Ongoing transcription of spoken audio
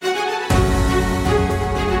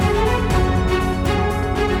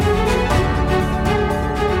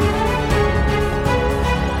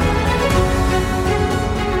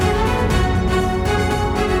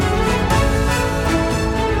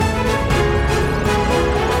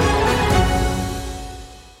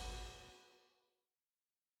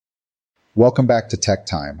Welcome back to Tech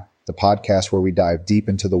Time, the podcast where we dive deep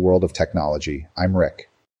into the world of technology. I'm Rick.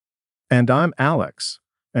 And I'm Alex.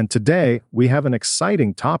 And today we have an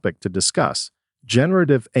exciting topic to discuss: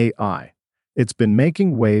 generative AI. It's been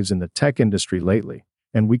making waves in the tech industry lately,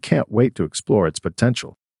 and we can't wait to explore its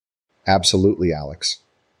potential. Absolutely, Alex.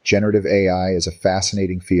 Generative AI is a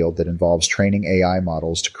fascinating field that involves training AI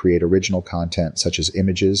models to create original content such as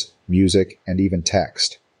images, music, and even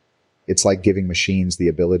text. It's like giving machines the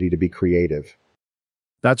ability to be creative.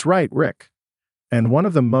 That's right, Rick. And one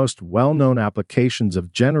of the most well-known applications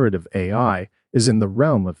of generative AI is in the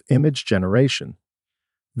realm of image generation.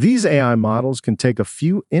 These AI models can take a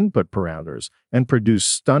few input parameters and produce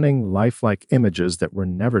stunning, lifelike images that were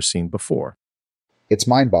never seen before. It's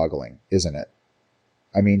mind-boggling, isn't it?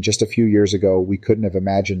 I mean, just a few years ago, we couldn't have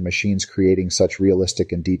imagined machines creating such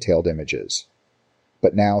realistic and detailed images.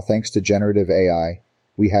 But now, thanks to generative AI,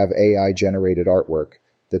 we have AI-generated artwork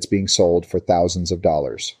that's being sold for thousands of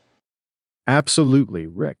dollars. Absolutely,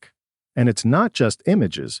 Rick. And it's not just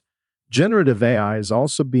images. Generative AI is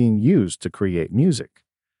also being used to create music.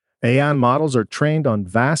 AI models are trained on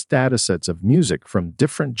vast datasets of music from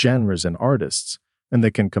different genres and artists, and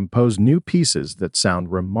they can compose new pieces that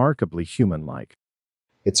sound remarkably human-like.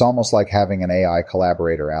 It's almost like having an AI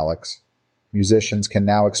collaborator, Alex. Musicians can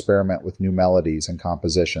now experiment with new melodies and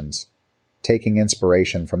compositions, taking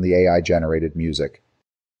inspiration from the AI-generated music.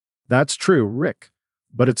 That's true, Rick.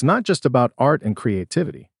 But it's not just about art and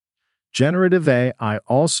creativity. Generative AI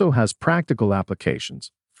also has practical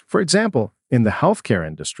applications. For example, in the healthcare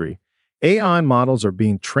industry, AI models are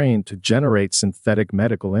being trained to generate synthetic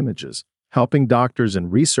medical images, helping doctors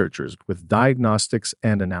and researchers with diagnostics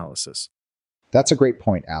and analysis. That's a great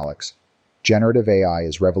point, Alex. Generative AI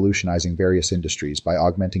is revolutionizing various industries by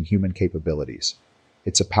augmenting human capabilities.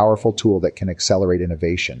 It's a powerful tool that can accelerate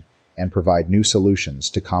innovation and provide new solutions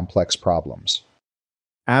to complex problems.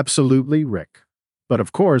 Absolutely, Rick. But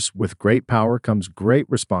of course, with great power comes great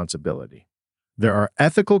responsibility. There are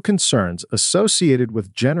ethical concerns associated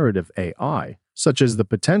with generative AI, such as the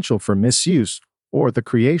potential for misuse or the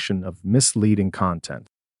creation of misleading content.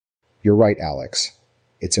 You're right, Alex.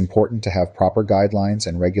 It's important to have proper guidelines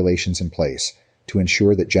and regulations in place to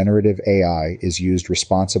ensure that generative AI is used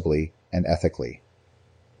responsibly and ethically.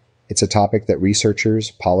 It's a topic that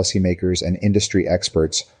researchers, policymakers, and industry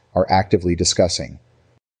experts are actively discussing.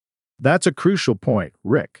 That's a crucial point,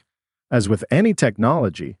 Rick. As with any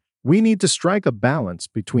technology, we need to strike a balance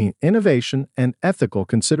between innovation and ethical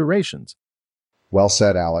considerations. Well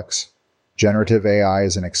said, Alex. Generative AI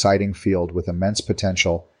is an exciting field with immense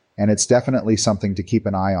potential, and it's definitely something to keep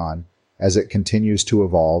an eye on as it continues to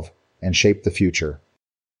evolve and shape the future.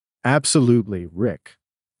 Absolutely, Rick.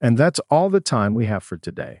 And that's all the time we have for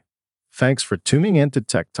today. Thanks for tuning in to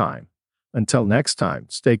Tech Time. Until next time,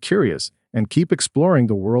 stay curious and keep exploring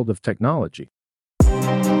the world of technology.